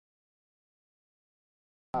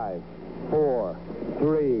5, 4,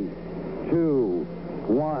 3, 2,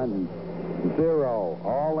 1, 0.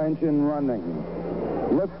 All engine running.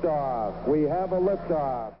 Liftoff. We have a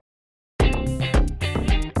liftoff.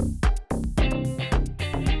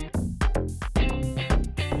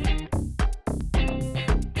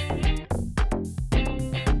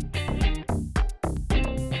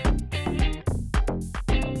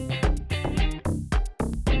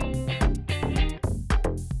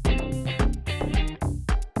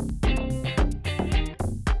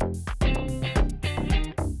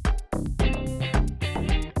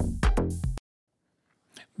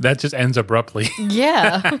 That just ends abruptly.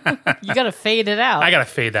 Yeah. You got to fade it out. I got to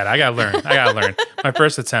fade that. I got to learn. My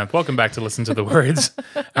first attempt. Welcome back to Listen to the Words.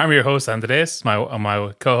 I'm your host, Andres.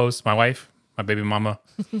 My co-host, my wife, my baby mama,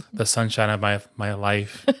 the sunshine of my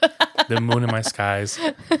life, the moon in my skies.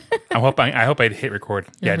 I hope I hit record.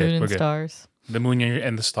 Yeah, I did. We're good. Stars. The moon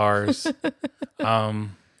and the stars. The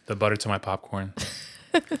butter to my popcorn.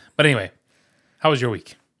 But anyway, how was your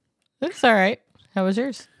week? It's all right. How was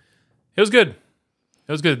yours? It was good.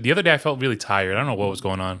 It was good. The other day I felt really tired. I don't know what was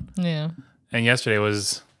going on. Yeah. And yesterday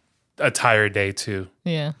was a tired day too.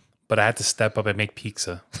 Yeah. But I had to step up and make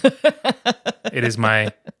pizza. It is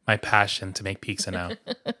my passion to make pizza now.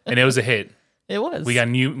 And it was a hit. It was. We got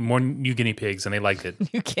more new guinea pigs and they liked it.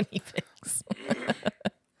 New guinea pigs.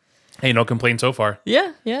 Hey, no complaints so far.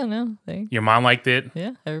 Yeah, no. Your mom liked it.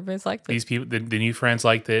 Yeah, everybody's liked it. These people, the new friends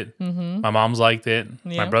liked it. Mm-hmm. My mom's liked it.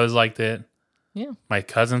 Yeah. My brothers liked it. Yeah. My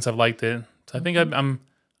cousins have liked it. So I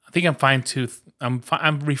think I'm fine too. I'm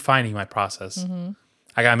refining my process. Mm-hmm.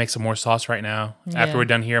 I gotta make some more sauce right now. Yeah. After we're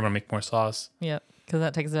done here, I'm gonna make more sauce. Yep, because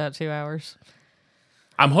that takes about 2 hours.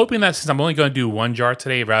 I'm hoping that since I'm only gonna do one jar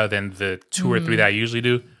today rather than the 2 or 3 that I usually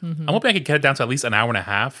do, I'm hoping I can get it down to at least an hour and a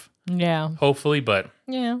half. Yeah. Hopefully, but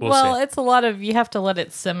yeah. we'll see. It's a lot of, you have to let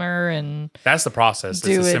it simmer and That's the process.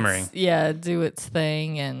 It's the simmering. Yeah, do its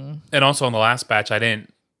thing. And also on the last batch, I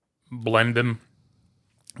didn't blend them.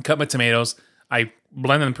 Cut my tomatoes. I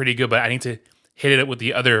blend them pretty good, but I need to hit it with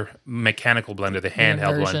the other mechanical blender, the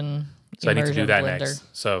handheld one. So I need to do that blender next.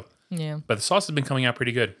 So yeah. But the sauce has been coming out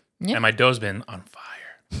pretty good. Yeah. And my dough's been on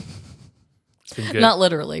fire. It's been good. Not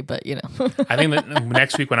literally, but you know. I think that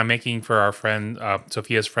next week when I'm making for our friend,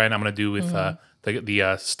 Sophia's friend, I'm going to do with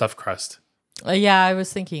the stuffed crust. Yeah, I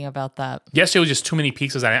was thinking about that. Yesterday was just too many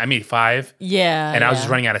pizzas. I made 5. Yeah. And I was just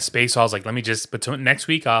running out of space. So I was like, let me just, but next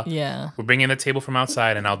week, we're bringing the table from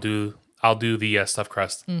outside and I'll do the stuffed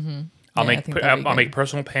crust. Mm-hmm. I'll make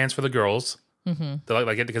personal pans for the girls. Mm-hmm. They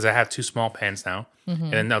like it because I have 2 small pans now. Mm-hmm.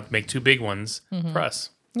 And then I'll make 2 big ones for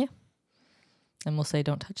us. Yeah. And we'll say,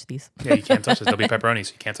 don't touch these. Yeah, you can't touch this. They'll be pepperoni,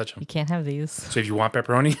 so you can't touch them. You can't have these. So if you want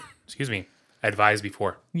pepperoni, I advise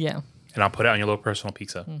before. Yeah. And I'll put it on your little personal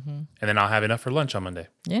pizza. Mm-hmm. And then I'll have enough for lunch on Monday.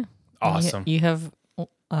 Yeah. Awesome. You have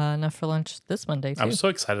enough for lunch this Monday, too. I'm so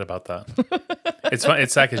excited about that. It's fun.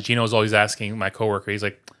 It's sad because Gino's always asking my coworker, he's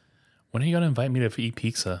like, when are you going to invite me to eat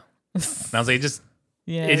pizza? And I was like,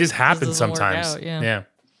 it just happens sometimes. Yeah.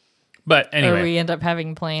 But anyway. Or we end up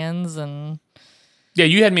having plans and... Yeah,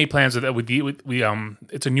 you had made plans with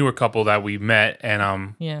it's a newer couple that we met,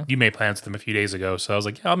 and you made plans with them a few days ago. So I was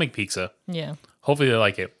like, yeah, I'll make pizza. Yeah. Hopefully they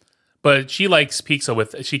like it. But she likes pizza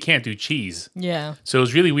she can't do cheese. Yeah. So it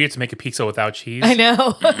was really weird to make a pizza without cheese. I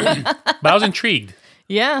know. But I was intrigued.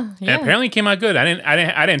 Yeah. And apparently it came out good.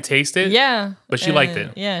 I didn't taste it. Yeah. But she liked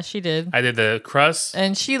it. Yeah, she did. I did the crust.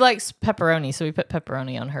 And she likes pepperoni, so we put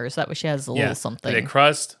pepperoni on hers. That way she has a little something. I did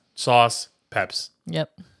crust, sauce, peps. Yep.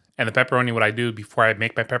 And the pepperoni, what I do before I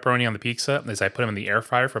make my pepperoni on the pizza is I put them in the air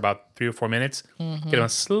fryer for about 3 or 4 minutes, get them a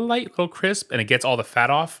slight little crisp, and it gets all the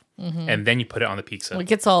fat off, and then you put it on the pizza. Well, it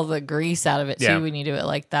gets all the grease out of it, too, when you do it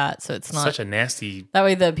like that, so it's not... Such a nasty... That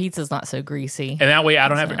way the pizza's not so greasy. And that way I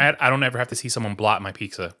don't ever have to see someone blot my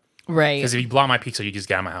pizza. Right. Because if you blot my pizza, you just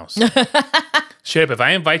get out of my house. Straight up, if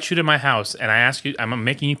I invite you to my house and I ask you, I'm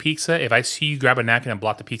making you pizza, if I see you grab a napkin and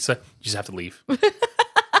blot the pizza, you just have to leave.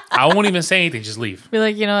 I won't even say anything, just leave. Be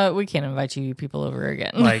like, you know what, we can't invite you people over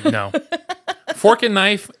again. Like, no. Fork and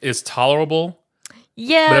knife is tolerable.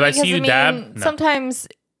 Yeah, but if I see you dab, no. Sometimes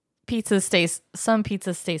some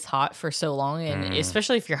pizza stays hot for so long, and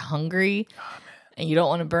especially if you're hungry and you don't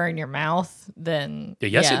want to burn your mouth, then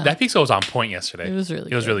that pizza was on point yesterday. It was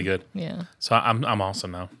really good. Yeah. So I'm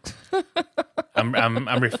awesome now.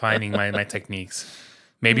 I'm refining my techniques.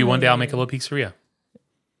 Maybe one day I'll make a little pizzeria.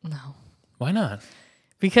 No. Why not?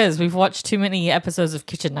 Because we've watched too many episodes of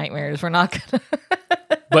Kitchen Nightmares. We're not gonna.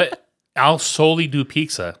 But I'll solely do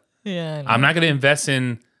pizza. Yeah. I'm not gonna invest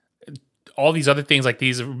in all these other things like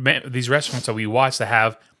these restaurants that we watch that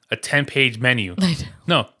have a 10-page menu. I know.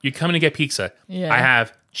 No, you're coming to get pizza. Yeah. I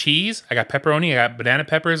have cheese, I got pepperoni, I got banana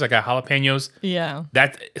peppers, I got jalapenos. Yeah.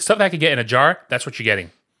 That stuff that I could get in a jar, that's what you're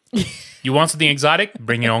getting. You want something exotic?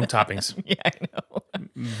 Bring your own toppings. Yeah, I know.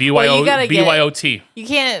 BYOT. You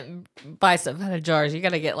can't buy stuff out of jars. You got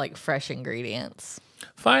to get like fresh ingredients.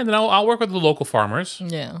 Fine, then I'll work with the local farmers.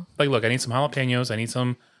 Yeah. Like, look, I need some jalapenos. I need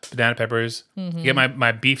some banana peppers. Get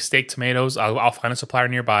my beef steak tomatoes. I'll find a supplier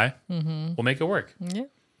nearby. We'll make it work. Yeah.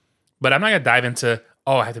 But I'm not going to dive into,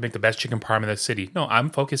 I have to make the best chicken parm in the city. No, I'm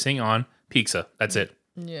focusing on pizza. That's it.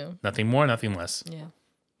 Yeah. Nothing more, nothing less. Yeah.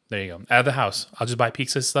 There you go. Out of the house. I'll just buy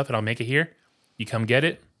pizza stuff and I'll make it here. You come get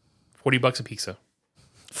it. $40 a pizza.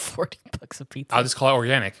 $40 a pizza. I'll just call it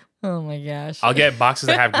organic. Oh my gosh. I'll get boxes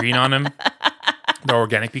that have green on them. They're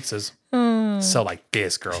organic pizzas. Sell like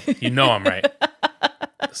this, girl. You know I'm right.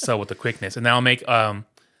 Sell with the quickness. And then I'll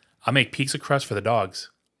make pizza crust for the dogs.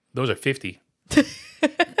 Those are $50.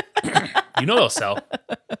 You know they'll sell.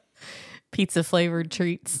 Pizza flavored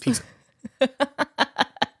treats. Pizza.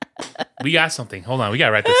 We got something. Hold on. We got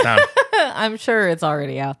to write this down. I'm sure it's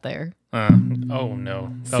already out there. Oh,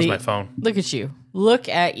 no. That was my phone. Look at you. Look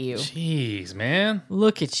at you. Jeez, man.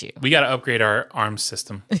 Look at you. We got to upgrade our arms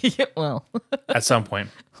system Yeah, well, at some point.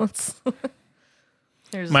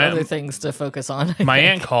 there's other things to focus on. My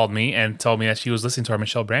aunt called me and told me that she was listening to our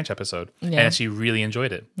Michelle Branch episode and Yeah. that she really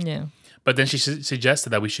enjoyed it. Yeah. But then she suggested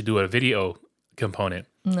that we should do a video component.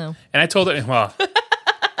 No. And I told her,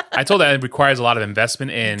 I told her it requires a lot of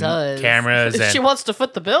investment in cameras. If And she wants to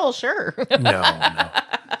foot the bill, sure. No.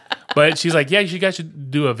 But she's like, yeah, you guys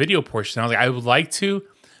should do a video portion. And I was like, I would like to,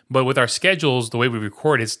 but with our schedules, the way we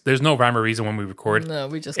record, there's no rhyme or reason when we record. No,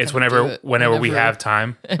 we just it's kinda do it whenever we have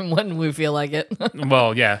time. And when we feel like it.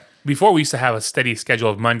 Well, yeah. Before we used to have a steady schedule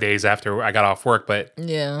of Mondays after I got off work, but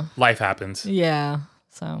Yeah. life happens. Yeah.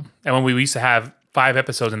 So. And when we used to have 5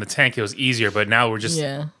 episodes in the tank, it was easier. But now we're just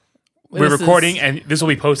we're This recording, is- and this will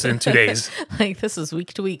be posted in 2 days. Like this is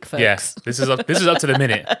week to week, folks. Yes, this is up to the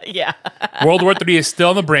minute. Yeah. World War III is still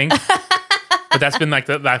on the brink, but that's been like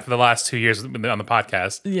that for the last 2 years on the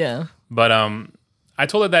podcast. Yeah. But I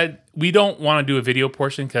told her that we don't want to do a video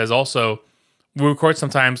portion because also we record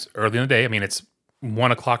sometimes early in the day. I mean, it's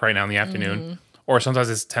 1 o'clock right now in the afternoon, or sometimes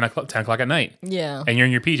it's 10 o'clock at night. Yeah. And you're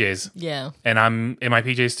in your PJs. Yeah. And I'm in my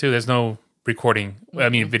PJs too. There's no recording. I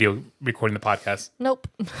mean, video recording the podcast. Nope.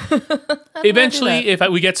 Eventually, if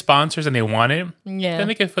we get sponsors and they want it, Yeah. then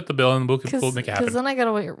they can foot the bill and we'll make it Because happen. then I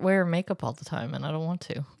gotta wear makeup all the time, and I don't want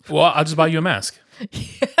to. Well, I'll just buy you a mask.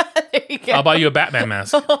 There you go. I'll buy you a Batman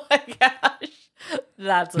mask. Oh my gosh,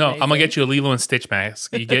 that's No, amazing. I'm gonna get you a Lilo and Stitch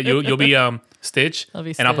mask. You'll be Stitch, I'll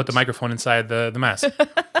be and I'll put the Stitch. microphone inside the mask.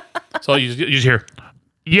 So you just hear,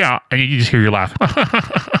 yeah, and you just hear your laugh,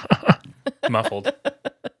 muffled.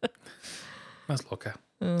 That's loca.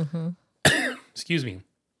 Excuse me.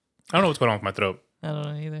 I don't know what's going on with my throat. I don't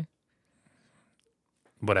know either.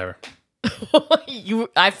 Whatever.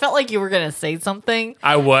 I felt like you were gonna say something,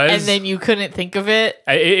 I was, and then you couldn't think of it.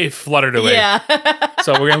 it fluttered away. Yeah.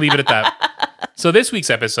 So we're gonna leave it at that. So this week's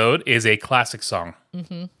episode is a classic song.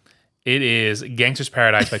 It is "Gangster's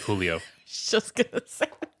Paradise" by Coolio. Just gonna say.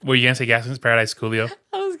 Were you gonna say "Gangster's Paradise" Coolio?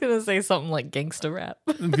 I was gonna say something like gangsta rap.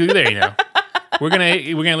 There you go. We're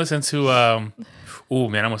gonna listen to oh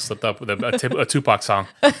man, I almost slipped up with a Tupac song.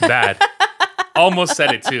 Bad. Almost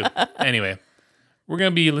said it too. Anyway, we're gonna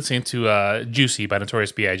be listening to "Juicy" by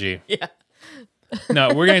Notorious B.I.G. Yeah.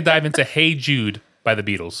 No, we're gonna dive into "Hey Jude" by the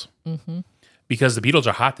Beatles because the Beatles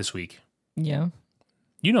are hot this week. Yeah.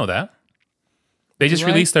 You know that they just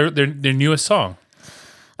Right. released their newest song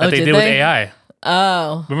that Oh, they did did with they? AI.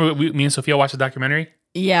 Oh. Remember, me and Sophia watched the documentary.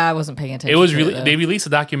 Yeah, I wasn't paying attention. It was to really though. they released a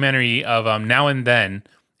documentary of Now and Then.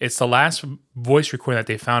 It's the last voice recording that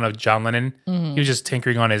they found of John Lennon. He was just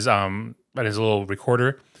tinkering on his little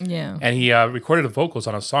recorder, Yeah. and he recorded the vocals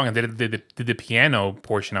on a song and did the piano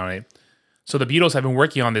portion on it. So the Beatles have been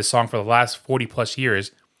working on this song for the last 40 plus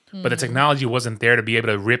years, but the technology wasn't there to be able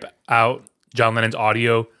to rip out John Lennon's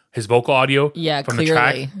audio, his vocal audio, Yeah. from Clearly. the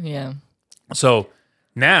track. Yeah. So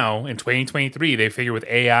now in 2023, they figure with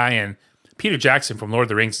AI and Peter Jackson from Lord of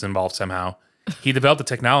the Rings is involved somehow. He developed the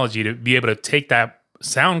technology to be able to take that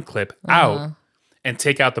sound clip out and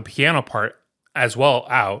take out the piano part as well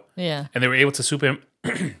out. Yeah. And they were able to soup him.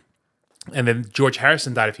 And then George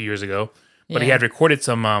Harrison died a few years ago, but he Yeah. had recorded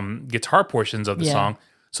some guitar portions of the Yeah. song.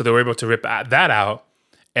 So they were able to rip that out.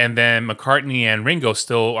 And then McCartney and Ringo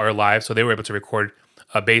still are alive. So they were able to record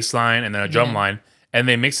a bass line and then a drum line. And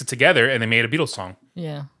they mixed it together and they made a Beatles song.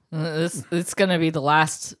 Yeah. It's gonna be the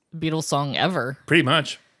last Beatles song ever. Pretty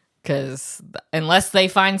much. Because unless they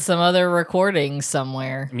find some other recording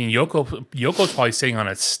somewhere. I mean, Yoko's probably sitting on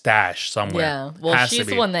a stash somewhere. Yeah. Well, Has to she's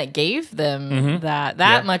be. the one that gave them Mhm. that.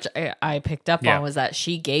 Yeah. Much I picked up Yeah. on was that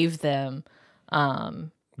she gave them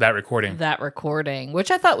That recording. that recording,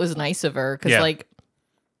 which I thought was nice of her. Because, Yeah. like,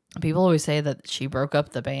 people always say that she broke up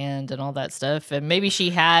the band and all that stuff. And maybe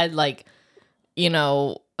she had, like,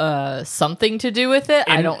 something to do with it.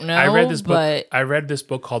 I And don't know. I read this book. but I read this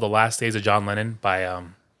book called The Last Days of John Lennon by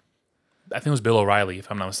I think it was Bill O'Reilly, if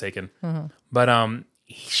I'm not mistaken. Mm-hmm. But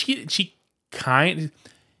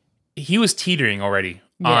he was teetering already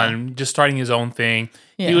on just starting his own thing.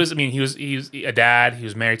 Yeah. He was a dad. He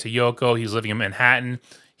was married to Yoko. He was living in Manhattan.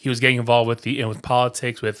 He was getting involved with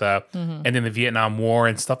politics, with Mm-hmm. and then the Vietnam War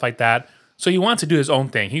and stuff like that. So he wanted to do his own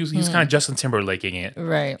thing. He was kind of Justin Timberlaking it.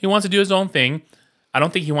 Right. He wants to do his own thing. I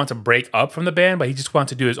don't think he wants to break up from the band, but he just wants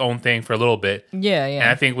to do his own thing for a little bit. Yeah, And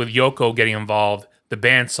I think with Yoko getting involved, the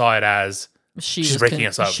band saw it as she's breaking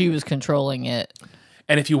us up. She was controlling it.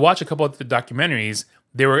 And if you watch a couple of the documentaries,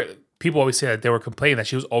 people always say that they were complaining that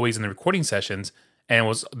she was always in the recording sessions and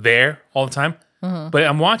was there all the time. Mm-hmm. But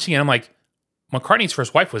I'm watching it, I'm like, McCartney's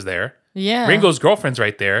first wife was there. Yeah. Ringo's girlfriend's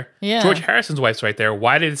right there. Yeah. George Harrison's wife's right there.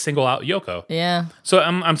 Why did it single out Yoko? Yeah. So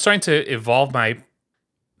I'm starting to evolve my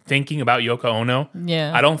thinking about Yoko Ono.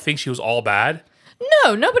 Yeah. I don't think she was all bad.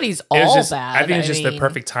 No, nobody's It was all just, bad. I think it's just the mean,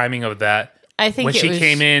 perfect timing of that. I think when it she was-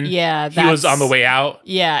 came in, yeah, he was on the way out.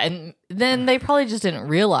 Yeah, and then they probably just didn't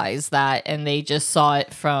realize that, and they just saw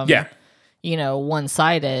it from Yeah.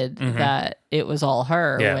 one-sided that it was all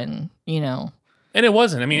her. Yeah. When And it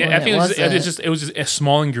wasn't. I mean, Well, I think it it was just a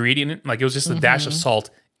small ingredient. Like it was just a dash of salt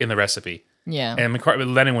in the recipe. yeah, And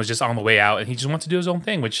Lennon was just on the way out, and he just wanted to do his own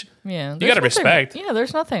thing, which yeah, you there's gotta nothing- respect. Yeah,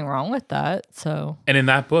 there's nothing wrong with that. So And in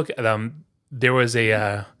that book, there was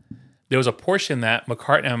a portion that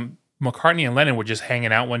McCartney and Lennon were just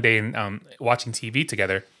hanging out one day and watching TV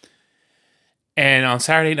together. And on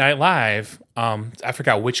Saturday Night Live, I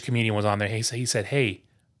forgot which comedian was on there. He said, "Hey,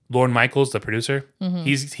 Lorne Michaels, the producer,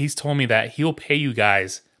 he's told me that he'll pay you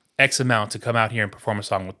guys X amount to come out here and perform a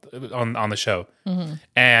song on the show." And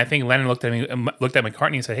I think Lennon looked at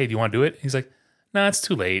McCartney and said, "Hey, do you want to do it?" He's like, "No, it's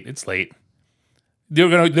too late. It's late." They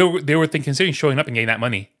were considering showing up and getting that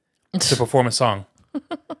money to perform a song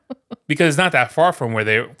because it's not that far from where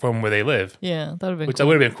they live. yeah, that would have been Which cool.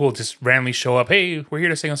 would have been cool. Just randomly show up. Hey, we're here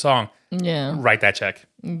to sing a song. Yeah, Write that check.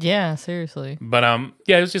 yeah, seriously, But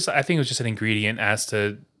yeah, it was just. I think it was just an ingredient as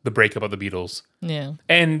to the breakup of the Beatles. yeah,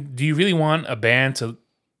 And do you really want a band to?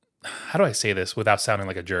 How do I say this without sounding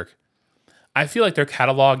like a jerk? I feel like their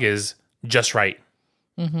catalog is just right.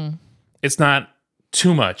 Mm-hmm. It's not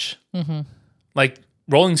too much. Mm-hmm. Like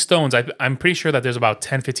Rolling Stones, I'm pretty sure that there's about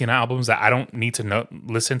 10, 15 albums that I don't need to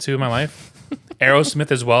listen to in my life.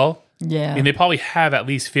 Aerosmith as well. yeah. I mean, they probably have at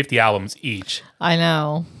least 50 albums each. I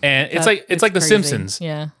know. And it's like The crazy. Simpsons.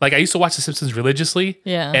 Yeah. Like I used to watch The Simpsons religiously.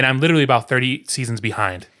 Yeah. And I'm literally about 30 seasons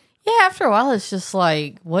behind. Yeah, after a while, it's just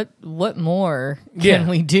like, what more can Yeah.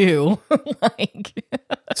 we do? Like,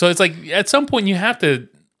 So it's like at some point you have to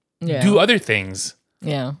yeah, do other things.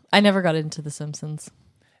 yeah. I never got into The Simpsons.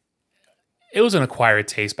 It was an acquired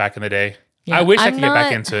taste back in the day. Yeah, I wish I I'm could get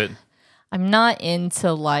back not- into it. I'm not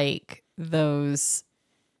into like those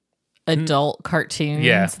adult cartoons.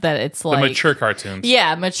 Yeah. that it's The like mature cartoons.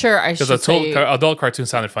 Yeah, mature. I should Because say. adult cartoons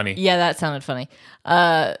sounded funny. Yeah, that sounded funny.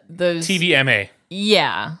 Those TVMA.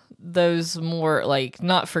 Yeah, those more like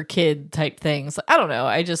not for kid type things. I don't know.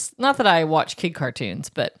 I just not that I watch kid cartoons,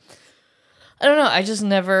 but I don't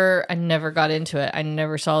know. I never got into it. I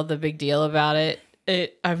never saw the big deal about it.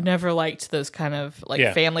 I've never liked those kind of like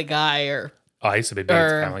Yeah. Family Guy or Oh, I used to be big into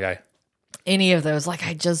Or- Family Guy. any of those. Like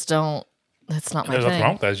I just don't. That's not my There's nothing thing.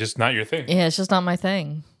 wrong with that. It's just not your thing. Yeah, it's just not my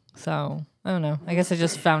thing. So I don't know. I guess I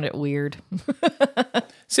just found it weird.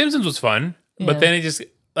 Simpsons was fun, Yeah. but then it just,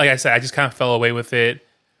 like I said, I just kind of fell away with it.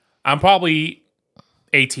 I'm probably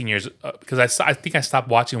 18 years, because I think I stopped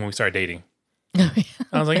watching when we started dating.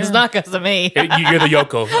 I was like, It's eh. not because of me. You're the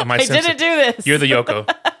Yoko of my I Simpsons. didn't do this. You're the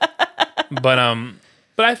Yoko.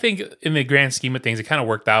 But I think in the grand scheme of things, it kind of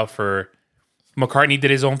worked out for McCartney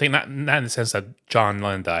did his own thing, not in the sense that John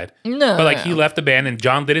Lennon died. No, But like he left the band and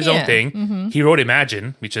John did his Yeah, own thing. He wrote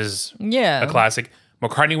Imagine, which is yeah, a classic.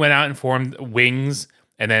 McCartney went out and formed Wings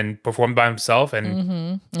and then performed by himself, and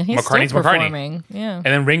and he's McCartney's still McCartney. performing. Yeah, and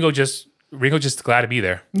then Ringo's just glad to be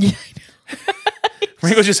there. yeah.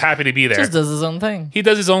 Ringo's just happy to be there. Just does his own thing. He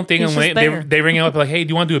does his own thing, He's and when just they there. they ring him up like, "Hey, do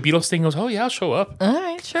you want to do a Beatles thing?" He goes, "Oh yeah, I'll show up." All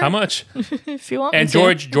right, sure. How much? If you want. And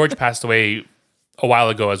me to. George passed away a while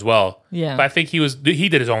ago as well. Yeah. But I think he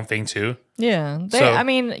did his own thing too. Yeah, So- I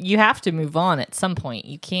mean, you have to move on at some point.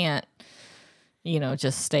 You can't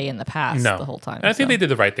just stay in the past No. the whole time. And I think they did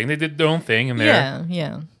the right thing. They did their own thing, and they're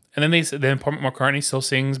Yeah. And then Paul McCartney still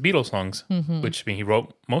sings Beatles songs, which he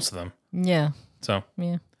wrote most of them. Yeah. So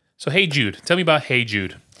Yeah. So Hey Jude, tell me about Hey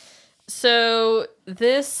Jude. So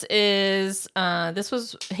this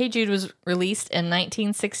was Hey Jude was released in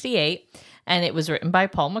 1968, and it was written by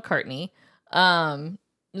Paul McCartney.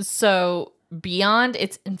 So beyond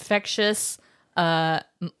its infectious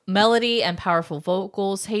melody and powerful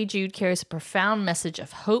vocals, Hey Jude carries a profound message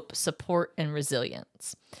of hope, support, and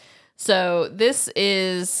resilience. So this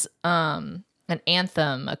is an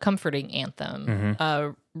anthem, a comforting anthem,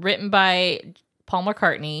 written by Paul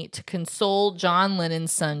McCartney to console John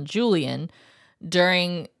Lennon's son Julian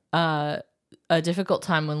during a difficult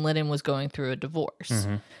time when Lennon was going through a divorce.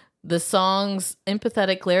 The song's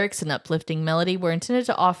empathetic lyrics and uplifting melody were intended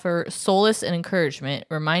to offer solace and encouragement,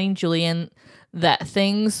 reminding Julian that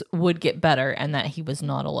things would get better and that he was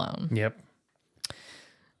not alone. Yep.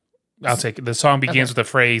 I'll take it. The song begins with the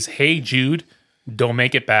phrase, "Hey Jude, don't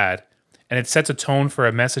make it bad." And it sets a tone for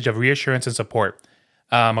a message of reassurance and support.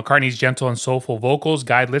 McCartney's gentle and soulful vocals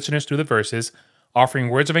guide listeners through the verses, offering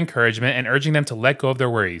words of encouragement and urging them to let go of their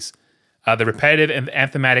worries. The repetitive and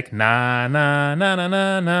anthematic na na na na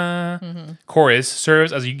na na chorus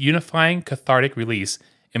serves as a unifying cathartic release,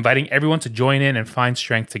 inviting everyone to join in and find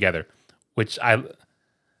strength together. It's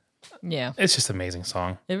just an amazing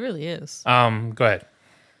song. It really is. Go ahead.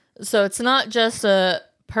 So it's not just a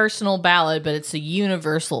personal ballad, but it's a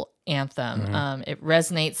universal anthem. It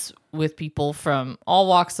resonates with people from all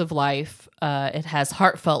walks of life. It has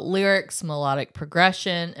heartfelt lyrics, melodic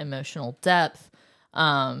progression, emotional depth.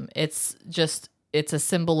 It's a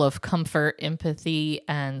symbol of comfort, empathy,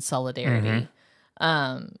 and solidarity.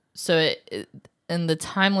 So it and the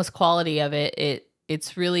timeless quality of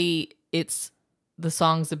it's the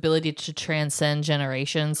song's ability to transcend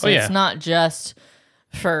generations. So it's not just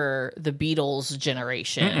for the Beatles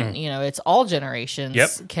generation. It's all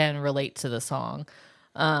generations can relate to the song.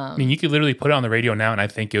 I mean, you could literally put it on the radio now, and I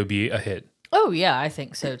think it would be a hit. Oh yeah, I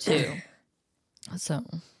think so too.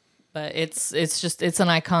 But it's an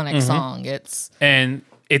iconic song. It's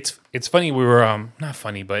funny. We were not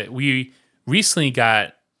funny, but we recently got.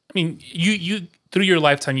 I mean, you through your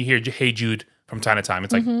lifetime, you hear "Hey Jude" from time to time.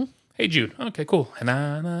 It's like, "Hey Jude," okay, cool.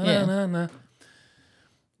 Na, na, na, na.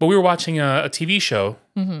 But we were watching a TV show,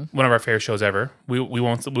 one of our favorite shows ever. We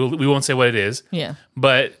won't say what it is. Yeah.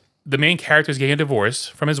 But the main character is getting a divorce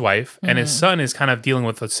from his wife, and his son is kind of dealing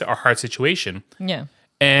with a hard situation. Yeah.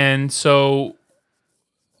 And so,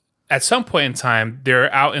 at some point in time,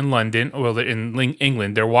 they're out in London, or in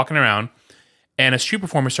England. They're walking around, and a street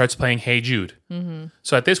performer starts playing "Hey Jude."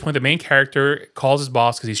 So at this point, the main character calls his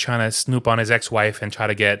boss because he's trying to snoop on his ex-wife and try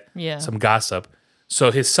to get some gossip. So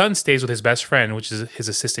his son stays with his best friend, which is his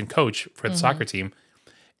assistant coach for the soccer team.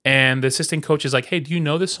 And the assistant coach is like, "Hey, do you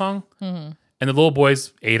know this song?" And the little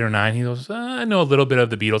boy's 8 or 9. He goes, "I know a little bit of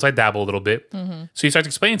the Beatles. I dabble a little bit." So he starts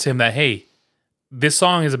explaining to him that, hey, this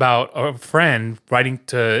song is about a friend writing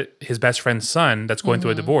to his best friend's son that's going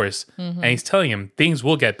through a divorce. And he's telling him things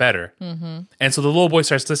will get better. And so the little boy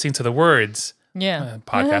starts listening to the words,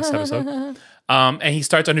 podcast episode. And he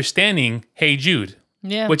starts understanding "Hey Jude."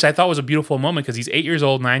 Yeah. Which I thought was a beautiful moment because he's 8 years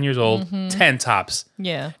old, 9 years old, 10 tops.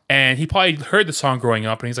 Yeah. And he probably heard the song growing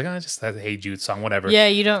up and he's like, just that "Hey Jude" song, whatever. Yeah,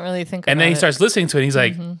 you don't really think about it. And then he starts listening to it and he's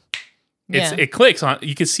like, it clicks on.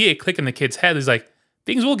 You can see it click in the kid's head. He's like,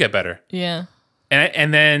 things will get better. Yeah.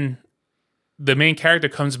 And then the main character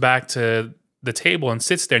comes back to the table and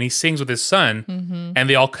sits there and he sings with his son and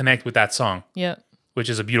they all connect with that song. Yeah. Which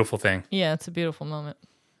is a beautiful thing. Yeah, it's a beautiful moment.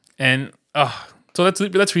 And so let's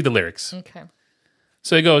read the lyrics. Okay.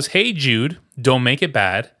 So it goes, "Hey Jude, don't make it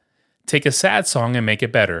bad. Take a sad song and make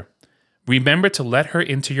it better. Remember to let her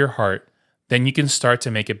into your heart. Then you can start to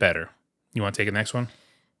make it better." You want to take the next one?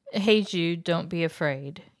 "Hey Jude, don't be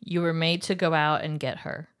afraid. You were made to go out and get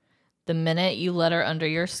her. The minute you let her under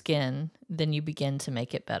your skin, then you begin to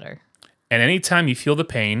make it better. And anytime you feel the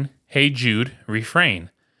pain, hey Jude, refrain.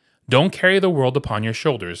 Don't carry the world upon your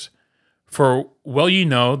shoulders. For well you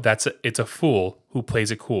know it's a fool who plays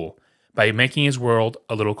it cool by making his world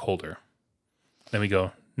a little colder." Then we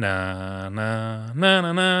go, na na na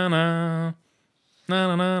na na na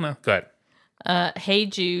na na na. Go ahead. "Hey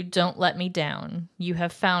Jude, don't let me down. You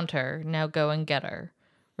have found her. Now go and get her.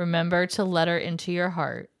 Remember to let her into your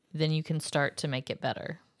heart. Then you can start to make it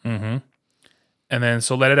better." And then,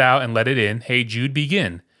 so let it out and let it in. Hey Jude,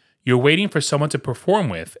 begin. You're waiting for someone to perform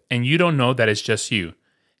with, and you don't know that it's just you.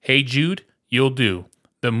 Hey Jude, you'll do.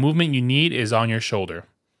 The movement you need is on your shoulder.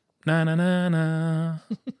 Na na na na.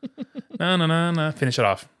 Na na na na. Finish it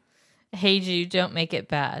off. "Hey Jude, don't make it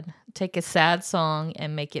bad. Take a sad song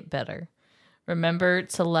and make it better. Remember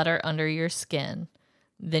to let her under your skin.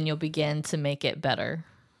 Then you'll begin to make it better.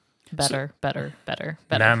 Better.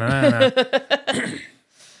 No.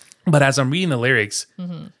 But as I'm reading the lyrics,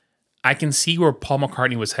 I can see where Paul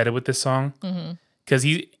McCartney was headed with this song. Because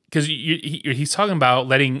he's talking about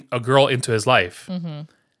letting a girl into his life.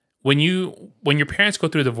 When your parents go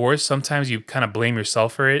through a divorce, sometimes you kind of blame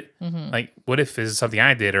yourself for it. Like, what if this is something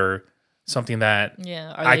I did or something that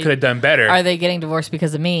I could have done better? Are they getting divorced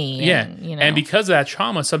because of me? Yeah. And, And because of that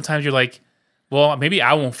trauma, sometimes you're like, well, maybe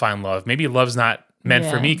I won't find love. Maybe love's not meant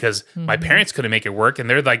for me because my parents couldn't make it work. And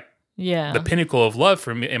they're like the pinnacle of love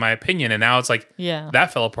for me, in my opinion. And now it's like,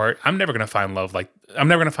 that fell apart. I'm never going to find love. Like, I'm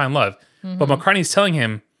never going to find love. But McCartney's telling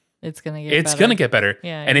him, it's going to get better.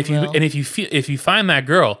 Yeah. And if you find that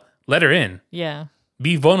girl, let her in. Yeah.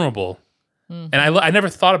 Be vulnerable. And I never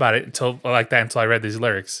thought about it until I read these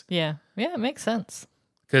lyrics. Yeah. Yeah, it makes sense.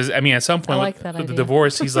 Because I mean, at some point with the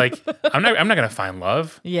divorce, he's like, I'm not going to find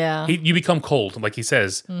love. Yeah. You become cold, like he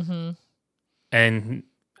says. And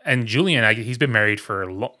Julian, he's been married for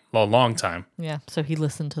a long time. Yeah. So he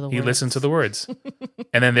listened to the words. He listened to the words,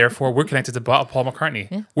 and then therefore we're connected to Paul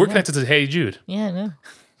McCartney. Yeah, we're connected to Hey Jude. Yeah, I know.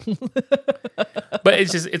 But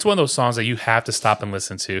it's one of those songs that you have to stop and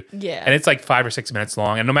listen to. Yeah. And it's like 5 or 6 minutes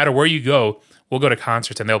long. And no matter where you go, we'll go to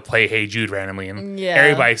concerts and they'll play Hey Jude randomly and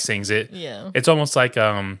everybody sings it. Yeah. It's almost like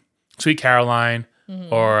Sweet Caroline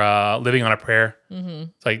or Living on a Prayer.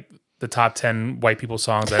 It's like the top 10 white people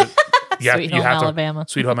songs that Sweet Home Alabama.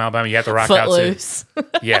 Sweet Home Alabama. You have to rock out to. Footloose.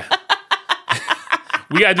 Yeah.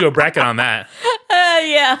 We got to do a bracket on that.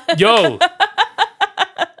 Yeah. Yo.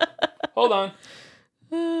 Hold on.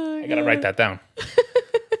 I got to write that down.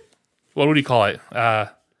 What would you call it?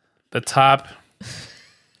 The top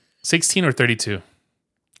 16 or 32?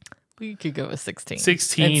 We could go with 16.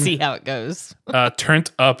 16. And see how it goes.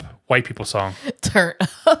 Turned up white people song. Turn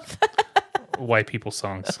up. White people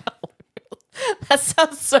songs. That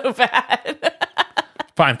sounds so bad.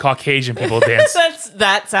 Fine, Caucasian people dance.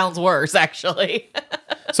 That sounds worse, actually.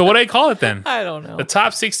 So what do I call it then? I don't know. The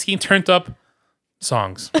top 16 turned up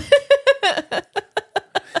songs.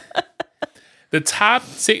 The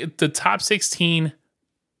top 16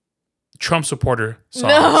 Trump supporter songs.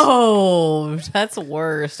 No, that's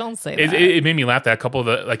worse. Don't say that. It made me laugh that a couple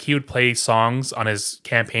of he would play songs on his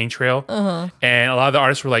campaign trail, and a lot of the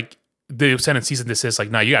artists were like, they sent a cease and desist,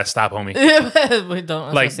 like, no, you gotta stop, homie. We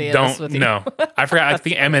don't like, associate don't, this with you. no. I forgot. I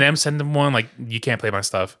think Eminem sent them one, like, you can't play my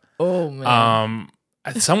stuff. Oh man.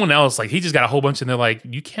 Someone else, like, he just got a whole bunch, and they're like,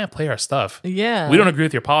 you can't play our stuff. Yeah. We don't agree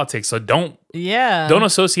with your politics, so don't don't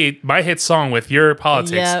associate my hit song with your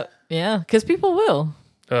politics. Yeah, because people will.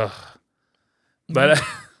 Ugh. But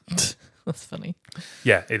that's funny.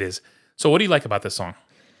 Yeah, it is. So what do you like about this song?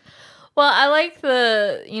 Well, I like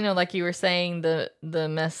the, like you were saying, the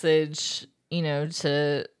message,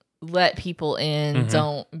 to let people in.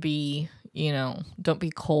 Don't be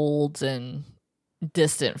cold and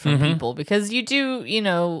distant from people, because you do,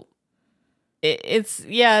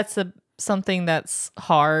 it's something that's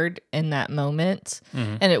hard in that moment,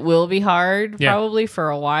 and it will be hard probably for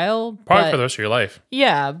a while. Probably for the rest of your life.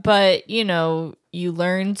 Yeah, but, you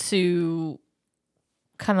learn to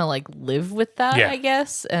kind of like live with that, I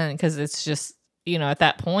guess, and because it's just at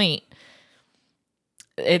that point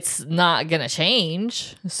it's not gonna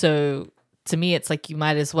change. So to me, it's like you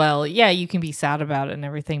might as well, you can be sad about it and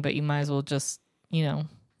everything, but you might as well just and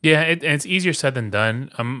it's easier said than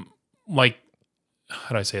done. Like, how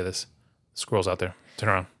do I say this? Squirrels out there, turn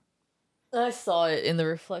around. I saw it in the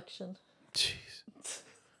reflection. Jeez.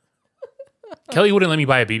 Kelly wouldn't let me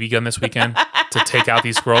buy a BB gun this weekend to take out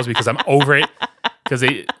these squirrels because I'm over it. Because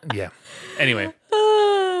anyway.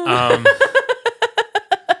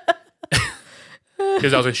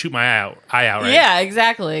 Because I was going to shoot my eye out, right? Yeah,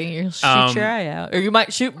 exactly. You shoot your eye out. Or you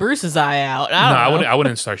might shoot Bruce's eye out. I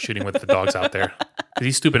wouldn't start shooting with the dogs out there. Because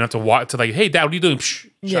he's stupid enough to walk to like, hey, Dad, what are you doing? Shh,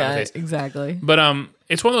 yeah, exactly. But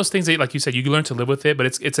it's one of those things that, like you said, you can learn to live with it, but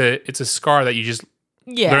it's a scar that you just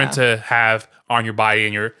learn to have on your body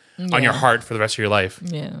and on your heart for the rest of your life.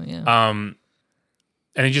 Yeah.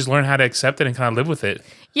 And you just learn how to accept it and kind of live with it.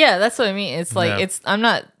 Yeah, that's what I mean. It's like I'm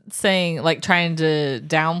not saying like trying to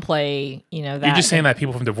downplay, that. You're just saying that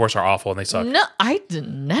people from divorce are awful and they suck. No, I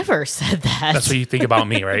never said that. That's what you think about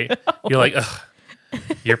me, right? No. You're like, ugh,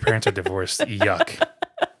 your parents are divorced. Yuck.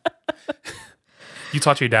 You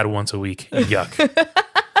talk to your dad once a week. Yuck.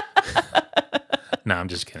 No, I'm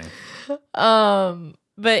just kidding.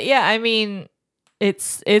 But yeah, I mean,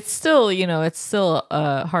 it's still, it's still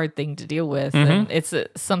a hard thing to deal with. And it's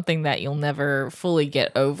something that you'll never fully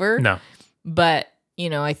get over. No. But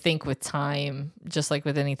I think with time, just like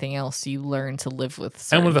with anything else, you learn to live with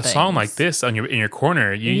certain And with a song things. like this in your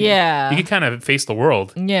corner, you Yeah. you can kind of face the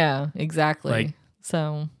world. Yeah, exactly. Like-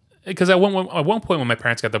 so Because at one point when my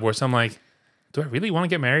parents got divorced, I'm like, do I really want to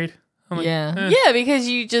get married? I'm like, yeah, yeah, because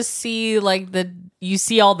you just see you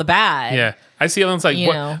see all the bad. Yeah. I see it, and it's like,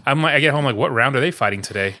 You know. I'm like, I get home, like, what round are they fighting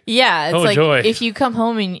today? Yeah, it's Oh, like joy. if you come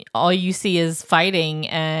home and all you see is fighting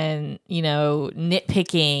and,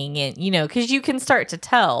 nitpicking and, because you can start to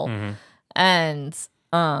tell. Mm-hmm. And,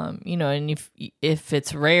 and if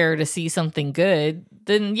it's rare to see something good,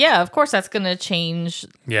 then yeah, of course that's going to change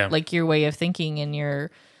Yeah. like your way of thinking, and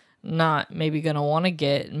you're not maybe going to want to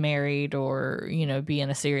get married or, be in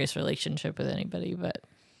a serious relationship with anybody. But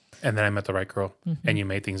And then I met the right girl, and you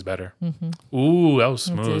made things better. Mm-hmm. Ooh, that was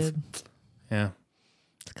smooth. Yeah.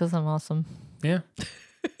 It's because I'm awesome. Yeah.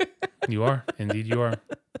 You are. Indeed, you are.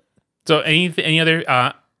 So any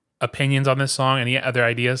other opinions on this song? Any other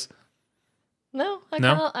ideas? No,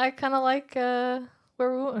 No? I kind of like where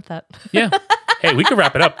we went with that. Yeah. Hey, we can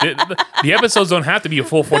wrap it up. The episodes don't have to be a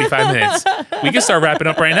full 45 minutes. We can start wrapping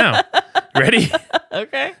up right now. Ready?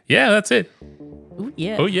 Okay. Yeah, that's it. Ooh,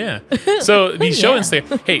 yeah. Oh, yeah. So the show Yeah. and stay.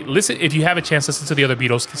 Hey, listen, if you have a chance, listen to the other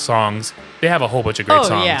Beatles songs. They have a whole bunch of great Oh,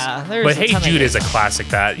 songs. yeah. There's But a Hey ton of Jude great is a classic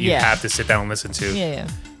that you Yeah. have to sit down and listen to. Yeah.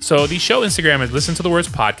 So the show Instagram is Listen to the Words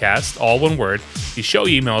Podcast, all one word. The show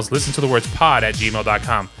email is listen to the words pod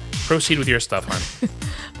 @gmail.com. Proceed with your stuff, hon.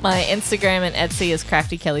 My Instagram and Etsy is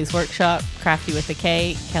Crafty Kelly's Workshop. Crafty with a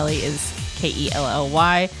K. Kelly is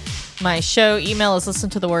Kelly. My show email is listen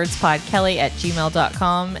to the words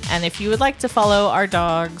podkelly@gmail.com. And if you would like to follow our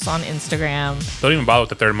dogs on Instagram, Don't even bother with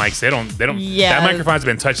the third mics. They don't. Yeah. That microphone's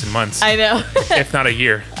been touched in months, I know. if not a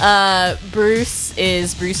year. Bruce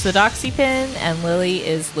is Bruce the Doxy Pin, and Lily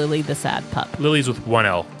is Lily the Sad Pup. Lily's with one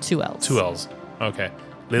L. 2 L's. 2 L's. Okay.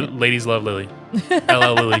 Ladies love Lily.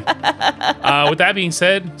 LL Lily. With that being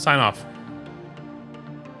said, sign off.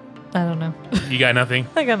 I don't know. You got nothing?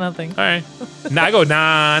 I got nothing. All right. Now I go,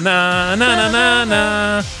 na, na, na, na, na,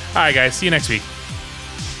 na. All right, guys. See you next week.